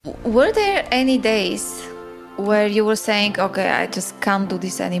Were there any days where you were saying, okay, I just can't do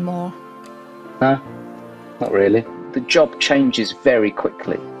this anymore? No, not really. The job changes very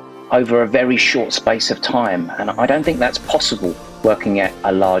quickly over a very short space of time, and I don't think that's possible working at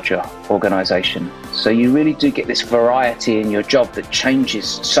a larger organisation. So you really do get this variety in your job that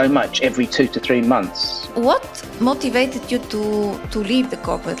changes so much every 2 to 3 months. What motivated you to leave the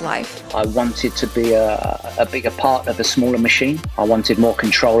corporate life? I wanted to be a bigger part of a smaller machine. I wanted more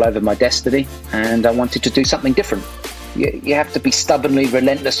control over my destiny, and I wanted to do something different. You have to be stubbornly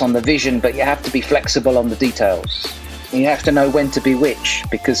relentless on the vision, but you have to be flexible on the details. You have to know when to be which,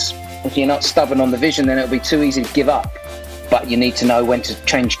 because if you're not stubborn on the vision, then it'll be too easy to give up. But you need to know when to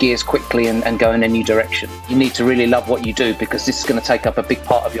change gears quickly and go in a new direction. You need to really love what you do, because this is going to take up a big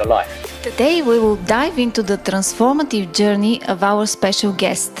part of your life. Today we will dive into the transformative journey of our special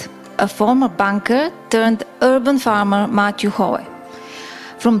guest, a former banker turned urban farmer, Matthew Howe.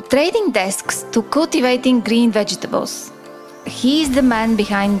 From trading desks to cultivating green vegetables, he is the man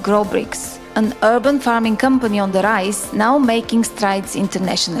behind GrowBricks, an urban farming company on the rise, now making strides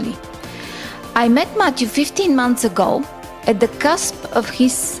internationally. I met Matthew 15 months ago at the cusp of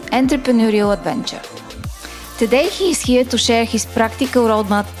his entrepreneurial adventure. Today he is here to share his practical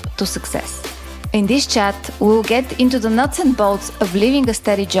roadmap to success. In this chat, we'll get into the nuts and bolts of living a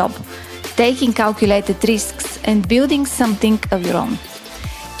steady job, taking calculated risks, and building something of your own.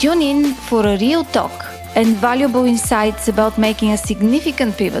 Tune in for a real talk and valuable insights about making a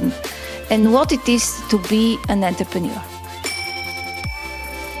significant pivot and what it is to be an entrepreneur.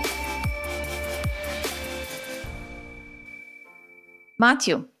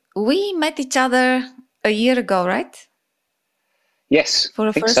 Matthew, we met each other a year ago, right? Yes,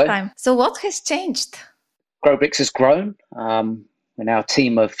 For the first time. So what has changed? GrowBricks has grown. We're now a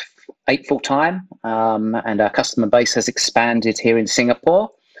team of 8 full-time, and our customer base has expanded here in Singapore.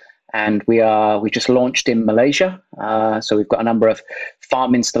 And we just launched in Malaysia. So we've got a number of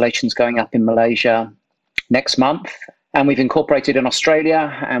farm installations going up in Malaysia next month. And we've incorporated in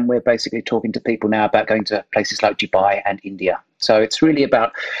Australia, and we're basically talking to people now about going to places like Dubai and India. So it's really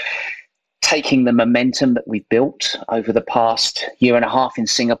about taking the momentum that we've built over the past year and a half in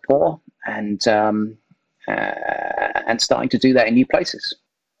Singapore and starting to do that in new places.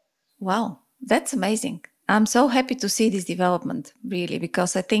 Wow, that's amazing. I'm so happy to see this development, really,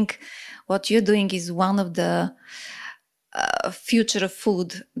 because I think what you're doing is one of the future of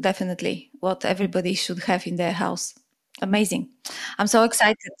food, definitely, what everybody should have in their house. Amazing. I'm so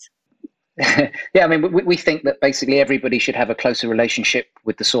excited. Yeah, I mean, we think that basically everybody should have a closer relationship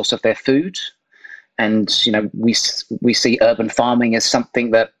with the source of their food. And, you know, we see urban farming as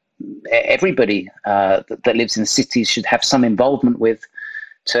something that everybody that lives in cities should have some involvement with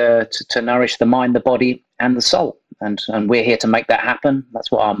to nourish the mind, the body, and the soul. And we're here to make that happen.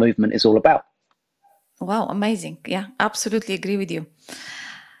 That's what our movement is all about. Wow, amazing. Yeah, absolutely agree with you.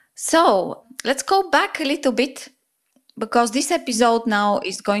 So let's go back a little bit, because this episode now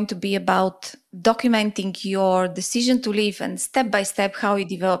is going to be about documenting your decision to leave and step by step how you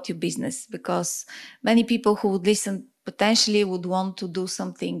developed your business, because many people who would listen potentially would want to do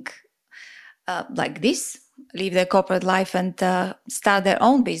something like this, leave their corporate life and start their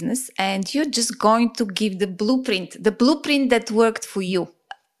own business. And you're just going to give the blueprint that worked for you.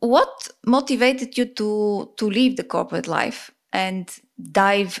 What motivated you to leave the corporate life and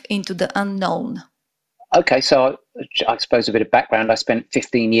dive into the unknown? Okay, so I suppose a bit of background. I spent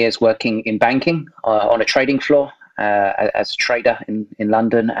 15 years working in banking on a trading floor as a trader in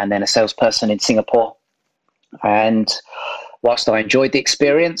London, and then a salesperson in Singapore. And whilst I enjoyed the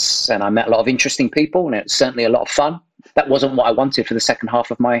experience and I met a lot of interesting people, and it was certainly a lot of fun, that wasn't what I wanted for the second half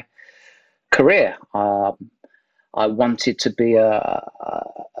of my career. I wanted to be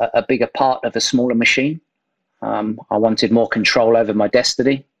a bigger part of a smaller machine. I wanted more control over my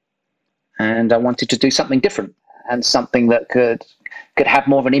destiny. And I wanted to do something different and something that could have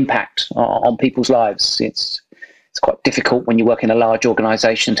more of an impact on people's lives. It's quite difficult when you work in a large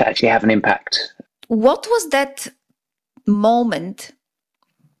organization to actually have an impact. What was that moment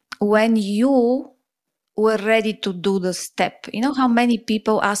when you were ready to do the step? You know how many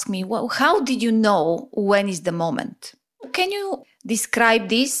people ask me, well, how did you know when is the moment? Can you describe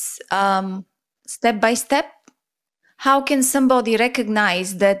this step by step? How can somebody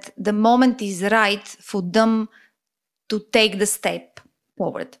recognize that the moment is right for them to take the step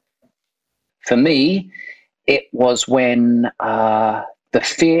forward? For me, it was when the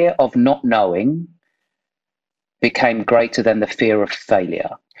fear of not knowing became greater than the fear of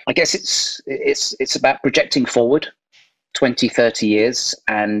failure. I guess it's about projecting forward 20, 30 years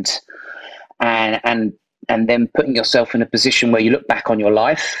and and then putting yourself in a position where you look back on your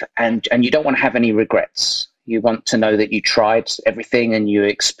life and you don't want to have any regrets. You want to know that you tried everything and you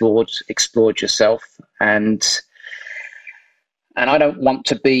explored yourself. And I don't want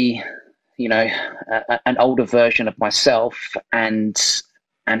to be, an older version of myself and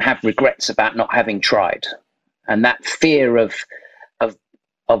have regrets about not having tried. And that fear of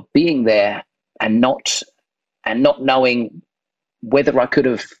being there and not knowing whether I could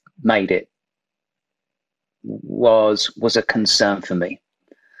have made it was a concern for me.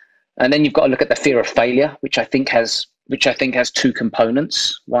 And then you've got to look at the fear of failure, which I think has two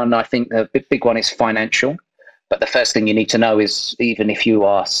components. One, I think the big one is financial. But the first thing you need to know is, even if you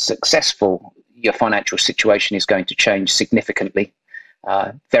are successful, your financial situation is going to change significantly.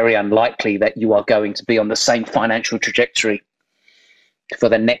 Very unlikely that you are going to be on the same financial trajectory for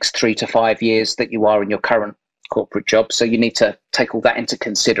the next 3 to 5 years that you are in your current corporate job. So you need to take all that into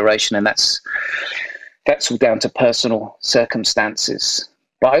consideration, and that's all down to personal circumstances.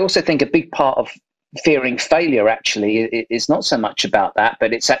 But I also think a big part of fearing failure actually is not so much about that,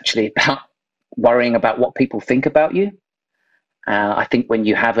 but it's actually about worrying about what people think about you. I think when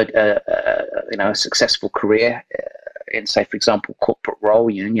you have a successful career in, say, for example, corporate role,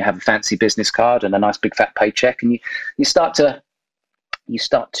 you have a fancy business card and a nice big fat paycheck, and you start to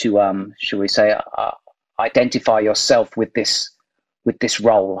shall we say, identify yourself with this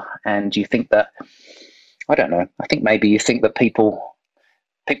role, and you think that, I don't know, I think maybe you think that people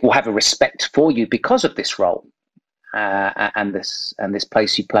have a respect for you because of this role. And this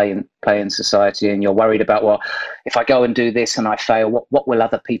place you play in society, and you're worried about, well, if I go and do this and I fail, what will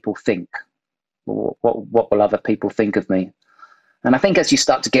other people think? What will other people think of me? And I think as you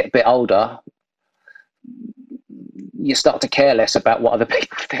start to get a bit older, you start to care less about what other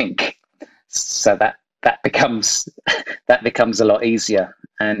people think. So that becomes a lot easier.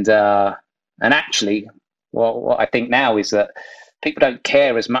 And actually, what I think now is that people don't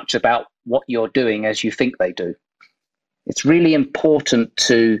care as much about what you're doing as you think they do. It's really important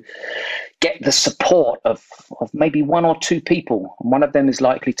to get the support of maybe 1 or 2 people. And one of them is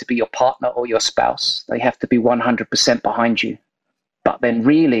likely to be your partner or your spouse. They have to be 100% behind you. But then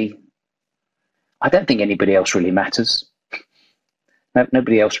really, I don't think anybody else really matters.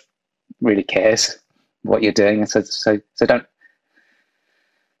 Nobody else really cares what you're doing. So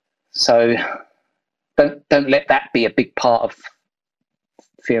don't let that be a big part of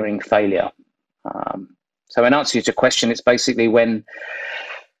fearing failure. So in answer to your question, it's basically when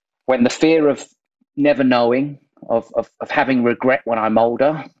the fear of never knowing, of having regret when I'm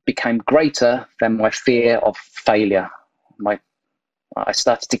older, became greater than my fear of failure. I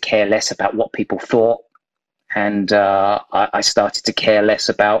started to care less about what people thought, and I started to care less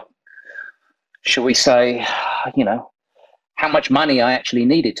about, shall we say, how much money I actually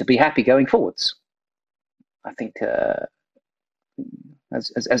needed to be happy going forwards. I think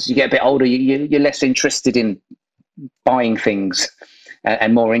as you get a bit older, you're less interested in buying things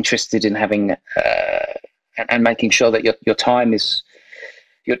and more interested in having and making sure that your time is,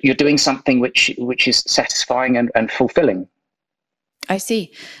 you're doing something which is satisfying and fulfilling. I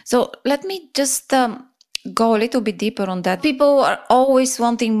see. So let me just go a little bit deeper on that. People are always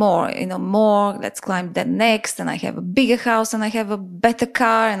wanting more, more. Let's climb that next, and I have a bigger house, and I have a better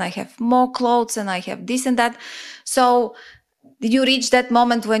car, and I have more clothes, and I have this and that. So did you reach that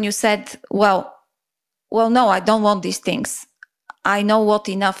moment when you said, well, no, I don't want these things. I know what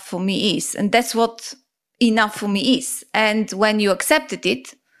enough for me is. And that's what enough for me is. And when you accepted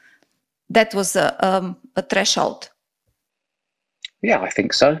it, that was a threshold. Yeah, I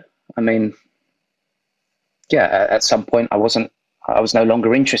think so. I mean, yeah, at some point I was no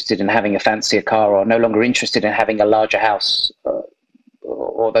longer interested in having a fancier car, or no longer interested in having a larger house,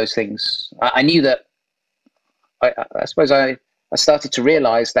 or those things. I knew that, I suppose I started to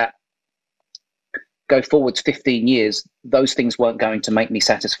realize that go forwards 15 years, those things weren't going to make me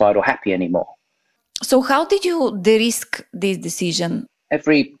satisfied or happy anymore. So how did you de-risk this decision?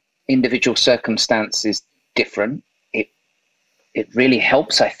 Every individual circumstance is different. It really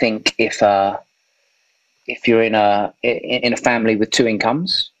helps, I think, if you're in a family with 2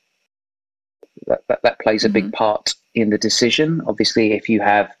 incomes. That plays a big part in the decision. Obviously, if you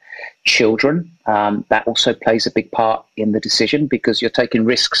have children, that also plays a big part in the decision, because you're taking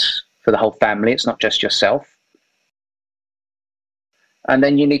risks for the whole family. It's not just yourself. And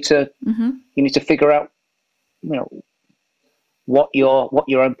then you need to figure out, what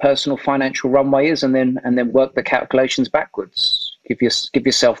your own personal financial runway is, and then work the calculations backwards. Give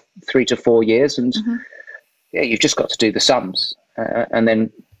yourself 3 to 4 years, and you've just got to do the sums, and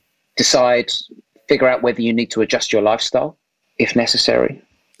then figure out whether you need to adjust your lifestyle if necessary.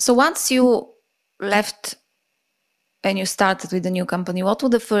 So once you left and you started with the new company, what were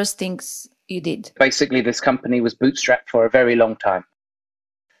the first things you did? Basically, this company was bootstrapped for a very long time.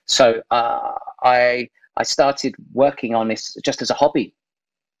 So I started working on this just as a hobby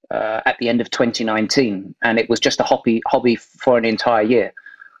at the end of 2019, and it was just a hobby for an entire year.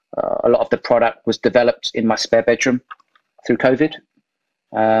 A lot of the product was developed in my spare bedroom through COVID,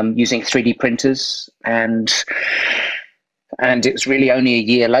 using 3D printers, and it was really only a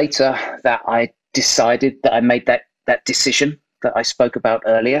year later that I decided that I made that decision that I spoke about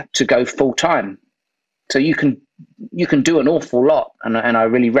earlier to go full time. So you can do an awful lot, and I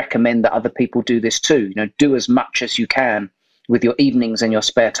really recommend that other people do this too. You know, do as much as you can with your evenings and your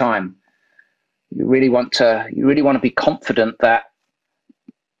spare time. You really want to be confident that,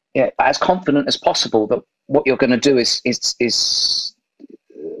 as confident as possible that what you're going to do is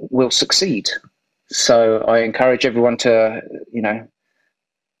will succeed. So I encourage everyone to,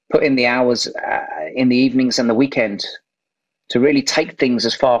 put in the hours in the evenings and the weekend to really take things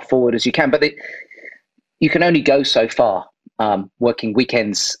as far forward as you can. But you can only go so far working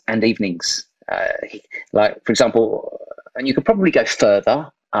weekends and evenings. Like, for example, and you could probably go further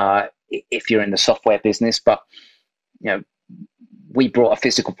if you're in the software business, but we brought a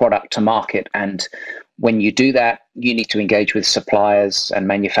physical product to market, and when you do that, you need to engage with suppliers and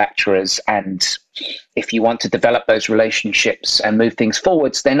manufacturers. And if you want to develop those relationships and move things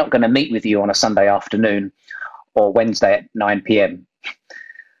forwards, they're not going to meet with you on a Sunday afternoon or Wednesday at 9 p.m.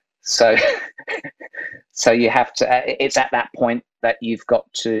 So you have to, it's at that point that you've then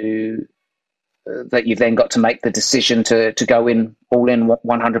got to make the decision to go in all in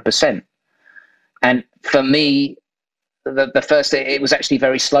 100%. And for me, the first, it was actually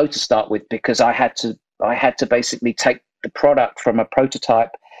very slow to start with, because I had to basically take the product from a prototype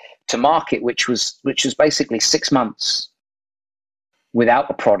to market, which was basically 6 months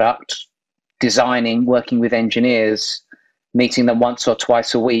without a product, designing, working with engineers, meeting them once or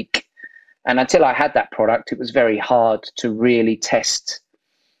twice a week. And until I had that product, it was very hard to really test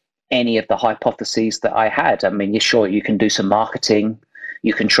any of the hypotheses that I had. I mean, you're sure you can do some marketing,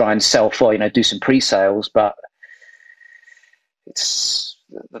 you can try and sell for, do some pre-sales, but it's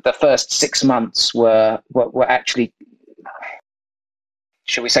the first 6 months were actually,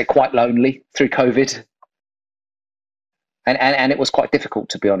 shall we say, quite lonely through COVID, and it was quite difficult,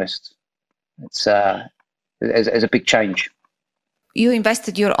 to be honest. It's a big change. You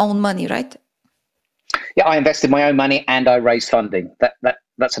invested your own money, right? Yeah, I invested my own money and I raised funding.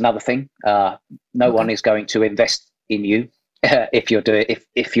 That's another thing. No one is going to invest in you if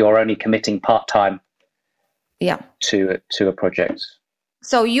you're only committing part-time. Yeah. To a project.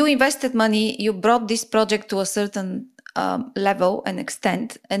 So you invested money, you brought this project to a certain level and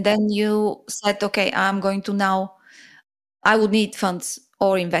extent, and then you said, okay, I would need funds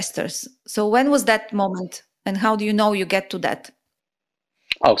or investors. So when was that moment, and how do you know you get to that?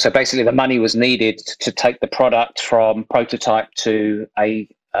 Oh, so basically the money was needed to take the product from prototype to a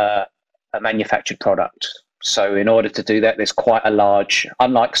manufactured product. So in order to do that, there's quite a large,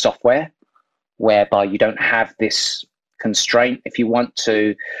 unlike software, whereby you don't have this constraint. If you want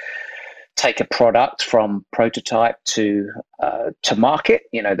to take a product from prototype to market,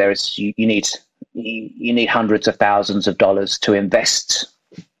 you need hundreds of thousands of dollars to invest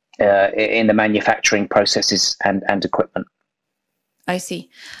in the manufacturing processes and equipment. I see.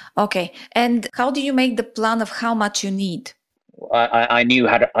 Okay. And how do you make the plan of how much you need? I knew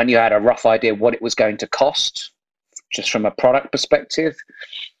I had a rough idea what it was going to cost, just from a product perspective.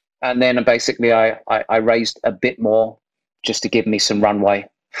 And then basically I raised a bit more just to give me some runway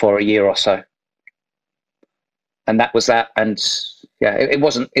for a year or so. And that was that. And yeah, it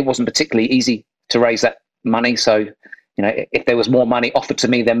wasn't particularly easy to raise that money. So, if there was more money offered to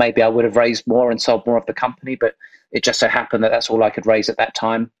me, then maybe I would have raised more and sold more of the company. But it just so happened that that's all I could raise at that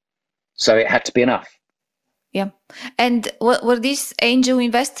time. So it had to be enough. Yeah. And were these angel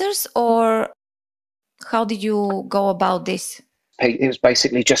investors, or how did you go about this? It was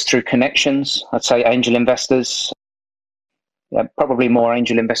basically just through connections. I'd say angel investors. Yeah, probably more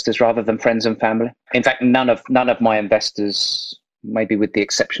angel investors rather than friends and family. In fact, none of my investors, maybe with the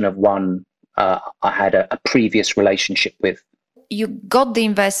exception of one, I had a previous relationship with. You got the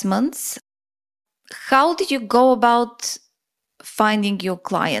investments. How did you go about finding your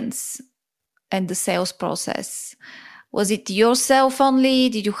clients and the sales process? Was it yourself only?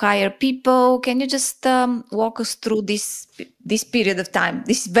 Did you hire people? Can you just walk us through this period of time,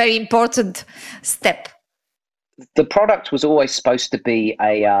 this very important step? The product was always supposed to be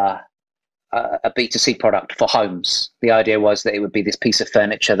a B2C product for homes. The idea was that it would be this piece of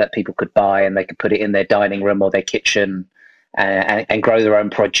furniture that people could buy and they could put it in their dining room or their kitchen and grow their own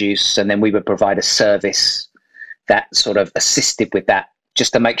produce. And then we would provide a service that sort of assisted with that,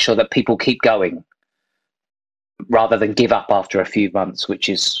 just to make sure that people keep going rather than give up after a few months, which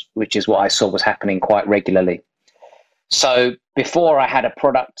is what I saw was happening quite regularly. So before I had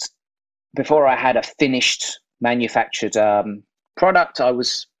a finished manufactured product, I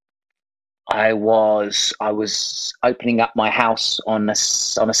was opening up my house on a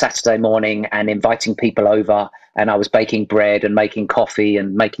Saturday morning and inviting people over, and I was baking bread and making coffee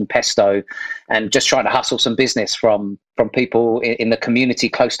and making pesto and just trying to hustle some business from people in the community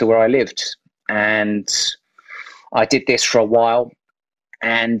close to where I lived. And I did this for a while,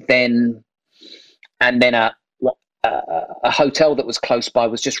 and then a hotel that was close by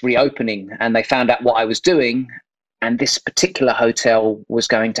was just reopening, and they found out what I was doing. And this particular hotel was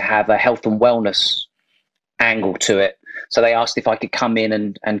going to have a health and wellness angle to it. So they asked if I could come in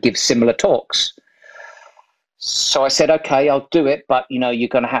and give similar talks. So I said, okay, I'll do it, but you're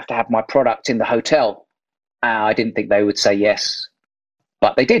going to have my product in the hotel. I didn't think they would say yes,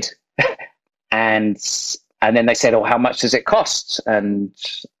 but they did. and then they said, oh, how much does it cost? And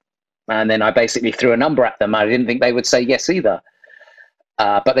then I basically threw a number at them. I didn't think they would say yes either,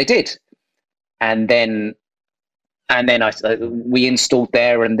 but they did. And then we installed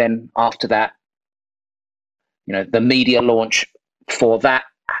there, and then after that, the media launch for that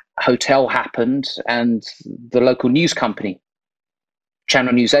hotel happened, and the local news company,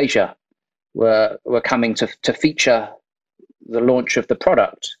 Channel News Asia, were coming to feature the launch of the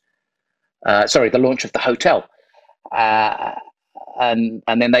product. The launch of the hotel, and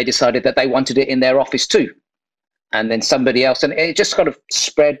then they decided that they wanted it in their office too, and then somebody else, and it just kind of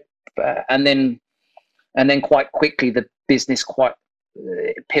spread, and then quite quickly the business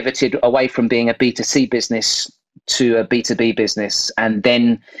pivoted away from being a B2C business to a B2B business. And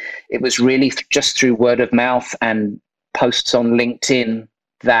then it was really just through word of mouth and posts on LinkedIn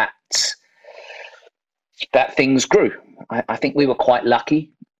that things grew. I think we were quite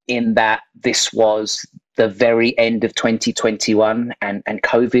lucky in that this was the very end of 2021, and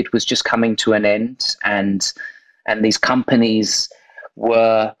COVID was just coming to an end, and these companies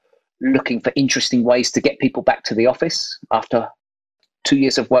were looking for interesting ways to get people back to the office after 2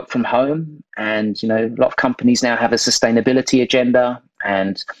 years of work from home. And a lot of companies now have a sustainability agenda,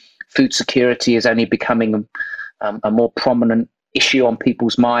 and food security is only becoming a more prominent issue on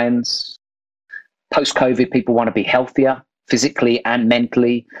people's minds. Post-COVID, people want to be healthier physically and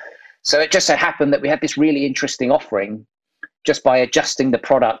mentally. So it just so happened that we had this really interesting offering just by adjusting the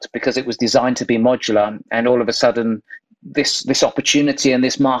product, because it was designed to be modular. And all of a sudden, this opportunity and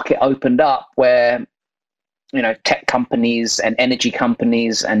this market opened up where, tech companies and energy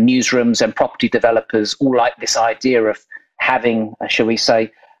companies and newsrooms and property developers all like this idea of having, shall we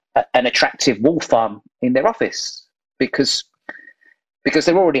say, an attractive wall farm in their office, because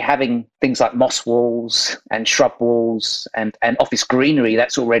they're already having things like moss walls and shrub walls and office greenery.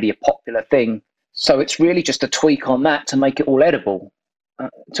 That's already a popular thing. So it's really just a tweak on that to make it all edible.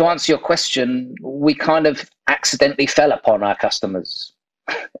 To answer your question, we kind of accidentally fell upon our customers.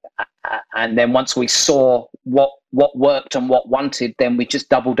 And then once we saw what worked and what wanted, then we just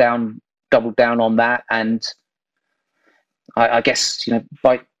doubled down on that. And I guess,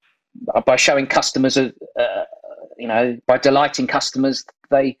 by showing customers, by delighting customers,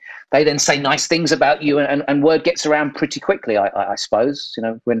 they then say nice things about you, and word gets around pretty quickly, I suppose.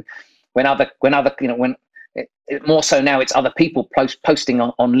 More so now, it's other people posting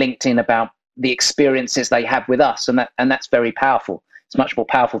on LinkedIn about the experiences they have with us, and that's very powerful. It's much more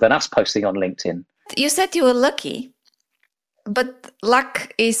powerful than us posting on LinkedIn. You said you were lucky, but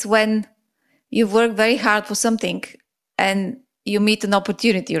luck is when you work very hard for something and you meet an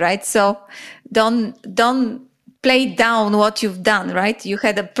opportunity, right? So don't play down what you've done, right? You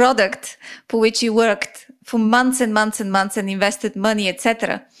had a product for which you worked for months and months and months and invested money,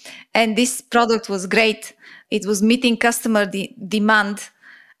 etc. And this product was great. It was meeting customer demand.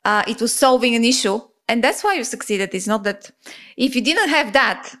 It was solving an issue. And that's why you succeeded. It's not that if you didn't have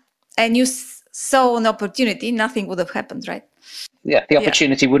that and you saw an opportunity, nothing would have happened, right? Yeah, the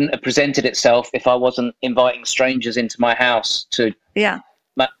opportunity wouldn't have presented itself if I wasn't inviting strangers into my house to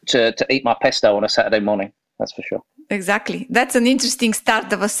eat my pesto on a Saturday morning. That's for sure. Exactly. That's an interesting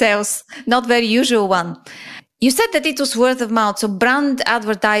start of a sales, not very usual one. You said that it was word of mouth, so brand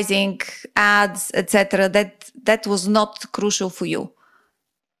advertising, ads, etc. That was not crucial for you.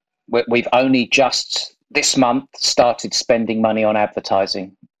 We've only just this month started spending money on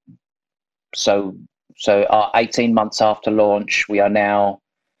advertising. So 18 months after launch, we are now,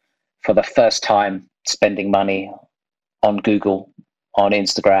 for the first time, spending money on Google, on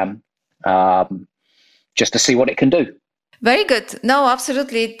Instagram, just to see what it can do. Very good. No,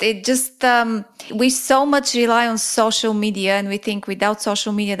 absolutely. It just, we so much rely on social media and we think without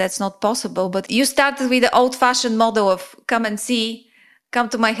social media, that's not possible. But you started with the old fashioned model of come and see, come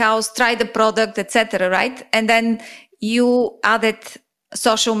to my house, try the product, etc. Right. And then you added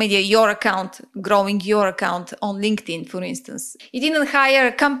social media, your account, growing your account on LinkedIn, for instance. You didn't hire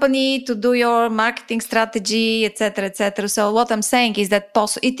a company to do your marketing strategy, etc., etc. So what I'm saying is that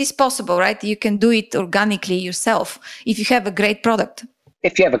it is possible, right? You can do it organically yourself if you have a great product.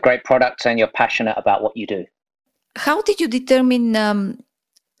 If you have a great product and you're passionate about what you do. How did you determine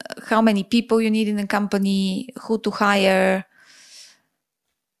how many people you need in a company, who to hire?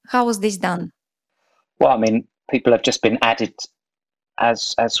 How was this done? Well, I mean, people have just been added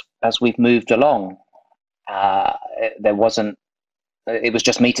as we've moved along. There wasn't. It was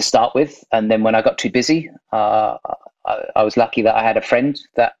just me to start with, and then when I got too busy, I was lucky that I had a friend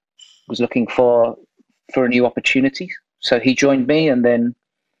that was looking for a new opportunity. So he joined me, and then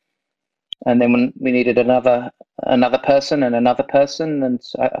when we needed another person and another person, and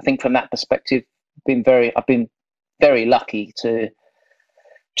I think from that perspective, I've been very lucky to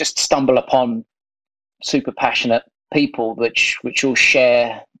just stumble upon super passionate people which all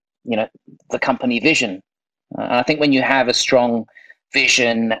share, the company vision. And I think when you have a strong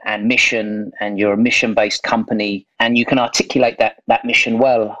vision and mission, and you're a mission-based company, and you can articulate that mission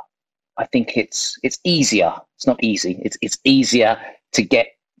well, I think it's easier. It's not easy. It's easier to get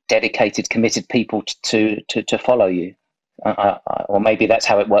dedicated, committed people to follow you. Or maybe that's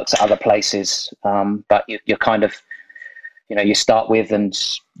how it works at other places. But you're kind of, you start with, and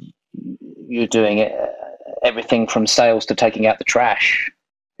you're doing it, everything from sales to taking out the trash.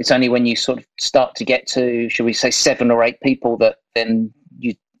 It's only when you sort of start to get to, shall we say, 7 or 8 people that then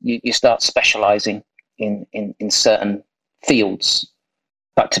you start specializing in certain fields.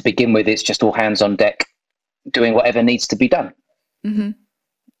 But to begin with, it's just all hands on deck, doing whatever needs to be done. Mm-hmm.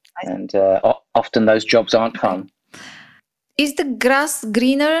 And often those jobs aren't fun. Is the grass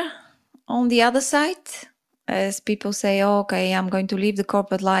greener on the other side? As people say, oh, okay, I'm going to leave the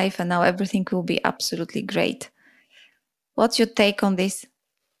corporate life and now everything will be absolutely great. What's your take on this?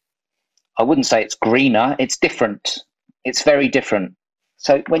 I wouldn't say it's greener. It's different. It's very different.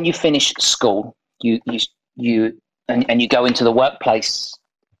 So when you finish school, you go into the workplace,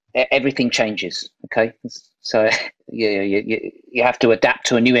 everything changes. Okay, so you have to adapt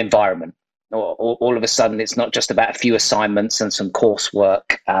to a new environment. All of a sudden, it's not just about a few assignments and some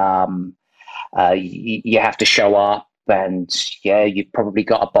coursework. You have to show up, and you've probably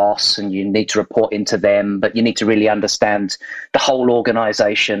got a boss and you need to report into them, but you need to really understand the whole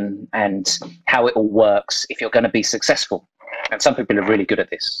organization and how it all works if you're going to be successful. And some people are really good at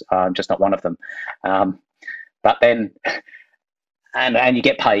this. I'm just not one of them. But then, and you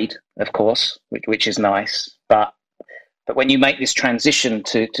get paid, of course, which is nice. But when you make this transition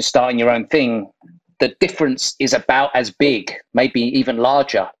to starting your own thing, the difference is about as big, maybe even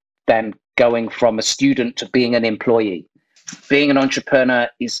larger, than going from a student to being an employee. Being an entrepreneur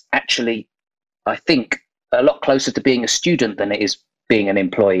is actually, I think, a lot closer to being a student than it is being an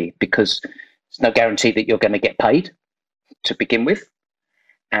employee, because there's no guarantee that you're going to get paid to begin with.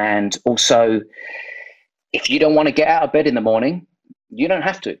 And also, if you don't want to get out of bed in the morning, you don't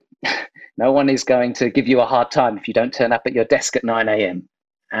have to. No one is going to give you a hard time if you don't turn up at your desk at 9 a.m.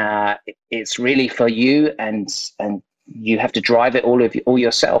 It's really for you, and you have to drive it all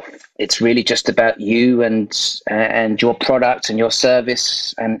yourself. It's really just about you and your product and your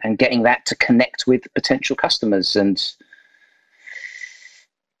service, and getting that to connect with potential customers. And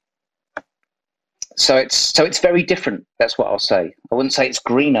so it's very different. That's what I'll say. I wouldn't say it's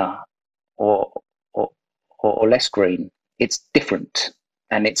greener or less green. It's different,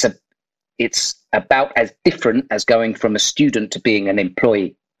 and it's about as different as going from a student to being an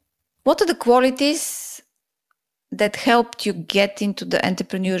employee. What are the qualities that helped you get into the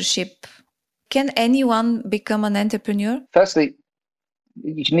entrepreneurship? Can anyone become an entrepreneur? Firstly,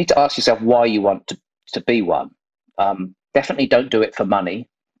 you need to ask yourself why you want to be one. Definitely don't do it for money,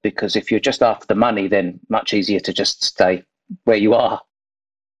 because if you're just after the money, then much easier to just stay where you are.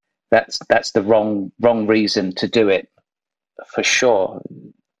 That's the wrong reason to do it, for sure.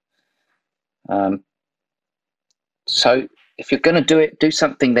 So if you're going to do it, do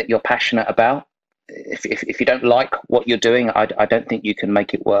something that you're passionate about. If you don't like what you're doing, I don't think you can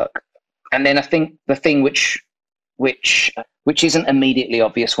make it work. And then I think the thing which isn't immediately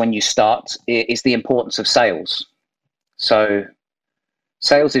obvious when you start is the importance of sales. So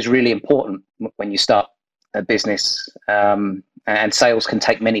sales is really important when you start a business, and sales can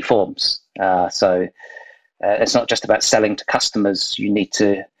take many forms. So it's not just about selling to customers. You need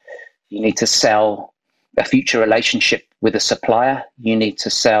to sell a future relationship with a supplier. You need to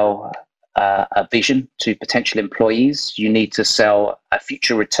sell a vision to potential employees. You need to sell a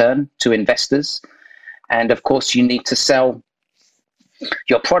future return to investors. And of course, you need to sell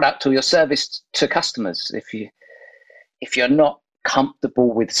your product or your service to customers. If you're not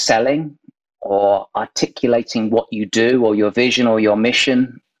comfortable with selling or articulating what you do or your vision or your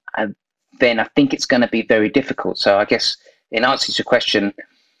mission, then I think it's going to be very difficult. So I guess in answer to your question,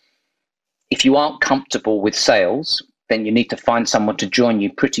 if you aren't comfortable with sales, then you need to find someone to join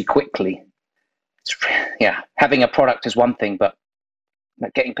you pretty quickly. Yeah, having a product is one thing, but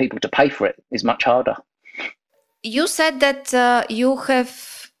getting people to pay for it is much harder. You said that you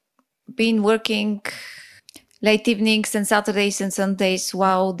have been working late evenings and Saturdays and Sundays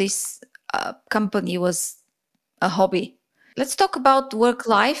while this company was a hobby. Let's talk about work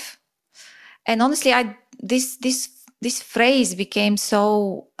life. And honestly, this phrase became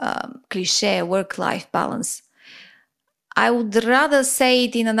so cliche, work-life balance. I would rather say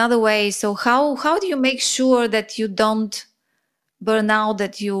it in another way. So how do you make sure that you don't burn out,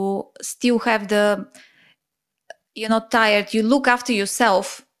 that you still have you're not tired, you look after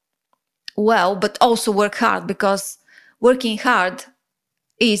yourself well, but also work hard, because working hard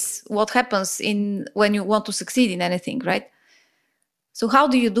is what happens when you want to succeed in anything, right? So how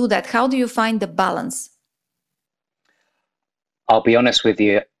do you do that? How do you find the balance? I'll be honest with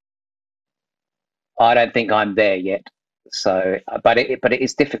you, I don't think I'm there yet. So, but it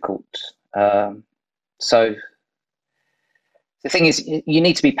is difficult. So the thing is, you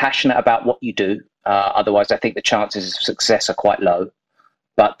need to be passionate about what you do. Otherwise, I think the chances of success are quite low.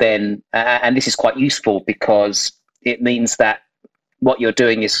 But then, and this is quite useful because it means that what you're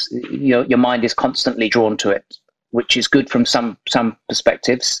doing is your mind is constantly drawn to it, which is good from some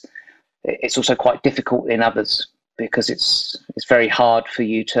perspectives. It's also quite difficult in others because it's very hard for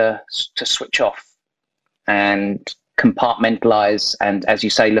you to switch off and compartmentalize and, as you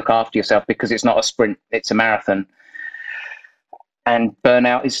say, look after yourself, because it's not a sprint, it's a marathon. And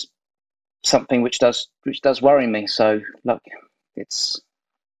burnout is something which does worry me. So look,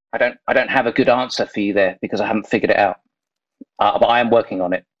 I don't have a good answer for you there because I haven't figured it out. But I am working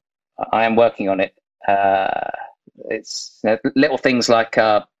on it. It's little things like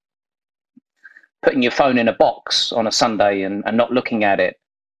putting your phone in a box on a Sunday and not looking at it,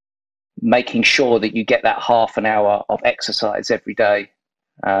 making sure that you get that half an hour of exercise every day,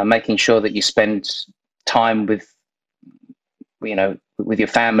 making sure that you spend time with your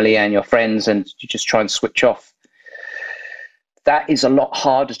family and your friends, and you just try and switch off. That is a lot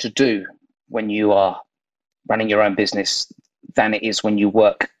harder to do when you are running your own business than it is when you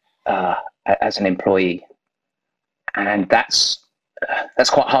work as an employee. And that's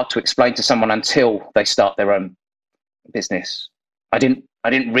quite hard to explain to someone until they start their own business. I didn't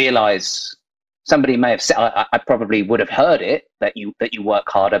realize. Somebody may have said, I probably would have heard it, that you work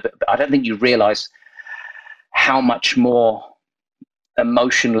harder, but I don't think you realize how much more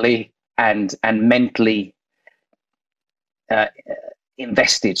emotionally and mentally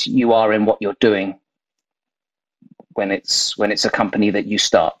invested you are in what you're doing when it's a company that you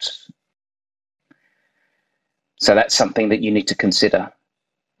start. So that's something that you need to consider,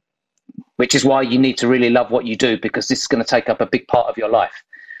 which is why you need to really love what you do, because this is going to take up a big part of your life,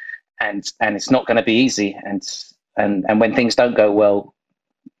 and it's not going to be easy. And when things don't go well,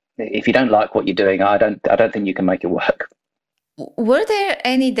 if you don't like what you're doing, I don't think you can make it work. Were there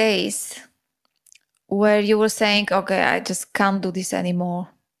any days where you were saying, okay, I just can't do this anymore?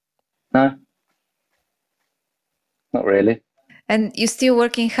 No, not really. And you're still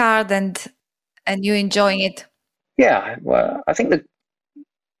working hard and you're enjoying it? Yeah, well, I think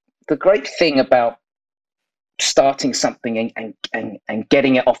the great thing about starting something and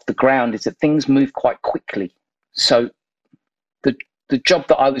getting it off the ground is that things move quite quickly. So the job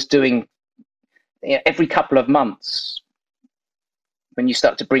that I was doing, every couple of months, when you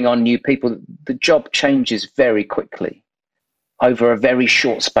start to bring on new people, the job changes very quickly over a very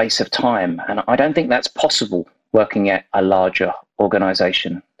short space of time. And I don't think that's possible working at a larger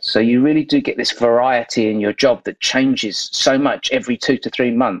organization. So you really do get this variety in your job that changes so much every 2 to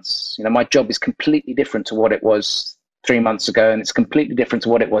 3 months. My job is completely different to what it was 3 months ago, and it's completely different to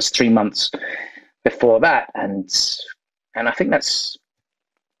what it was 3 months before that. And I think that's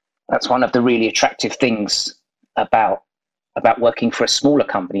one of the really attractive things about working for a smaller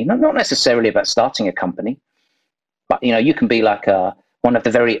company. Not necessarily about starting a company, but you can be like one of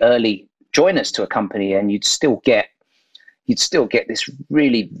the very early joiners to a company, and you'd still get this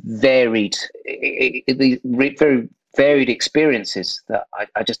really very varied experiences that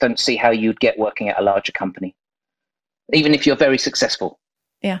I just don't see how you'd get working at a larger company, even if you're very successful.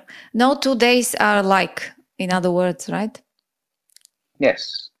 Yeah. No 2 days are alike, in other words, right?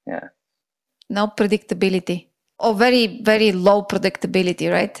 Yes. Yeah. No predictability, or very, very low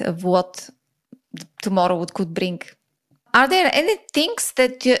predictability, right? Of what tomorrow could bring. Are there any things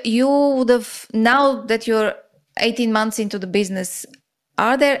that you would have, now that you're 18 months into the business,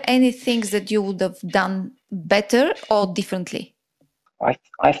 are there any things that you would have done better or differently?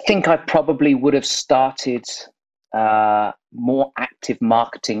 I think I probably would have started more active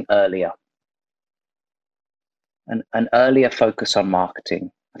marketing earlier. An earlier focus on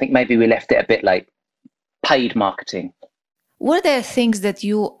marketing. I think maybe we left it a bit late. Paid marketing. Were there things that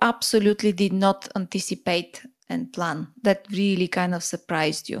you absolutely did not anticipate and plan that really kind of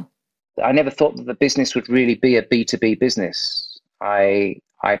surprised you? I never thought that the business would really be a B2B business. I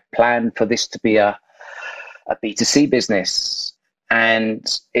planned for this to be a B2C business.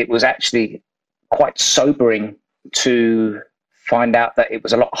 And it was actually quite sobering to find out that it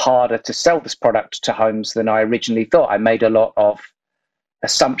was a lot harder to sell this product to homes than I originally thought. I made a lot of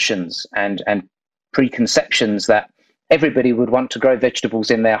assumptions and preconceptions that everybody would want to grow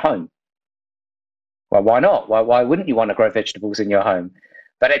vegetables in their home. Well, why not? Why wouldn't you want to grow vegetables in your home?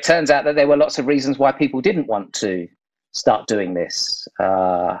 But it turns out that there were lots of reasons why people didn't want to start doing this.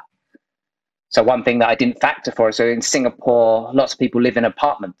 So one thing that I didn't factor for, so in Singapore, lots of people live in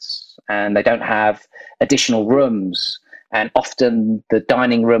apartments and they don't have additional rooms. And often the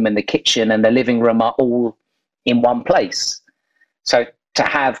dining room and the kitchen and the living room are all in one place. So to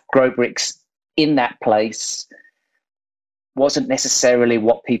have grow bricks in that place wasn't necessarily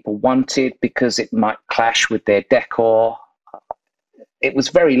what people wanted because it might clash with their decor. It was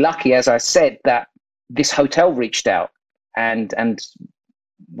very lucky, as I said, that this hotel reached out and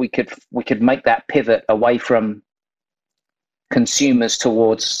we could make that pivot away from consumers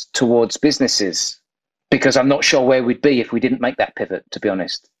towards businesses, because I'm not sure where we'd be if we didn't make that pivot, to be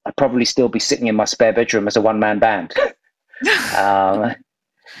honest. I'd probably still be sitting in my spare bedroom as a one-man band.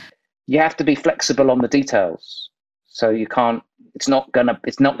 You have to be flexible on the details. So you can't, it's not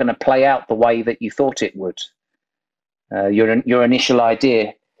gonna play out the way that you thought it would. Your initial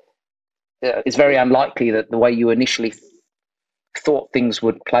idea, it's very unlikely that the way you initially thought things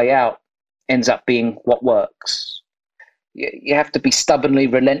would play out ends up being what works. You have to be stubbornly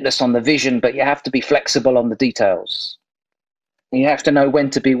relentless on the vision, but you have to be flexible on the details. You have to know when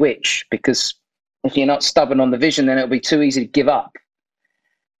to be which, because if you're not stubborn on the vision, then it'll be too easy to give up.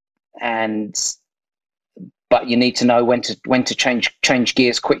 But you need to know when to change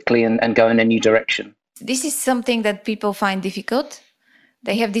gears quickly and go in a new direction. This is something that people find difficult.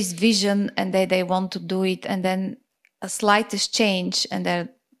 They have this vision and they want to do it, and then a slightest change and they're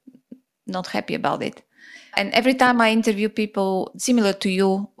not happy about it. And every time I interview people similar to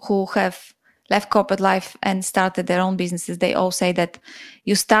you who have left corporate life and started their own businesses, they all say that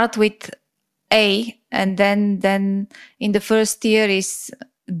you start with A, and then in the first year is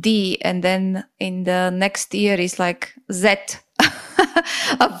D, and then in the next year is like Z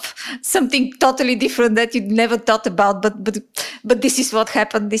of something totally different that you'd never thought about. But this is what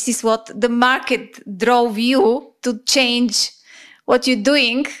happened. This is what the market drove you to change what you're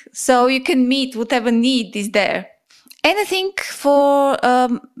doing, so you can meet whatever need is there. Anything for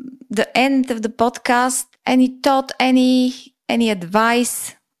the end of the podcast? Any thought? Any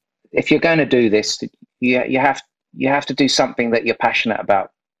advice? If you're going to do this, you have to do something that you're passionate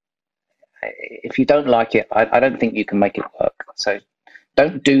about. If you don't like it, I don't think you can make it work. So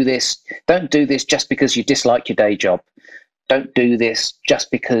don't do this. Don't do this just because you dislike your day job. Don't do this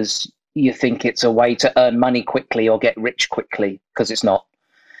just because you think it's a way to earn money quickly or get rich quickly, because it's not.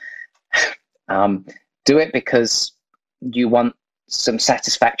 Do it because you want some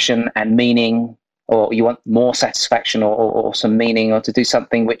satisfaction and meaning, or you want more satisfaction or some meaning, or to do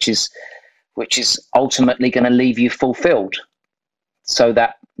something which is ultimately going to leave you fulfilled, so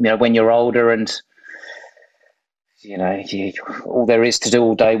that, you know, when you're older and all there is to do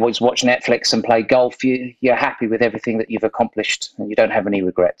all day was watch Netflix and play golf, you're happy with everything that you've accomplished and you don't have any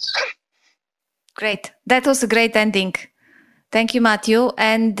regrets. Great. That was a great ending. Thank you, Matthew.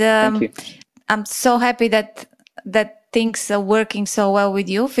 And Thank you. I'm so happy that things are working so well with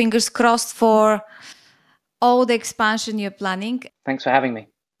you. Fingers crossed for all the expansion you're planning. Thanks for having me.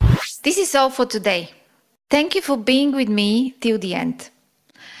 This is all for today. Thank you for being with me till the end.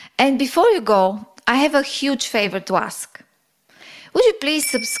 And before you go, I have a huge favor to ask. Would you please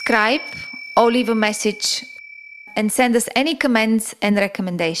subscribe or leave a message and send us any comments and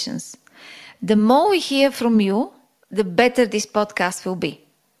recommendations? The more we hear from you, the better this podcast will be.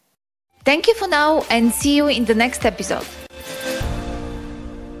 Thank you for now, and see you in the next episode.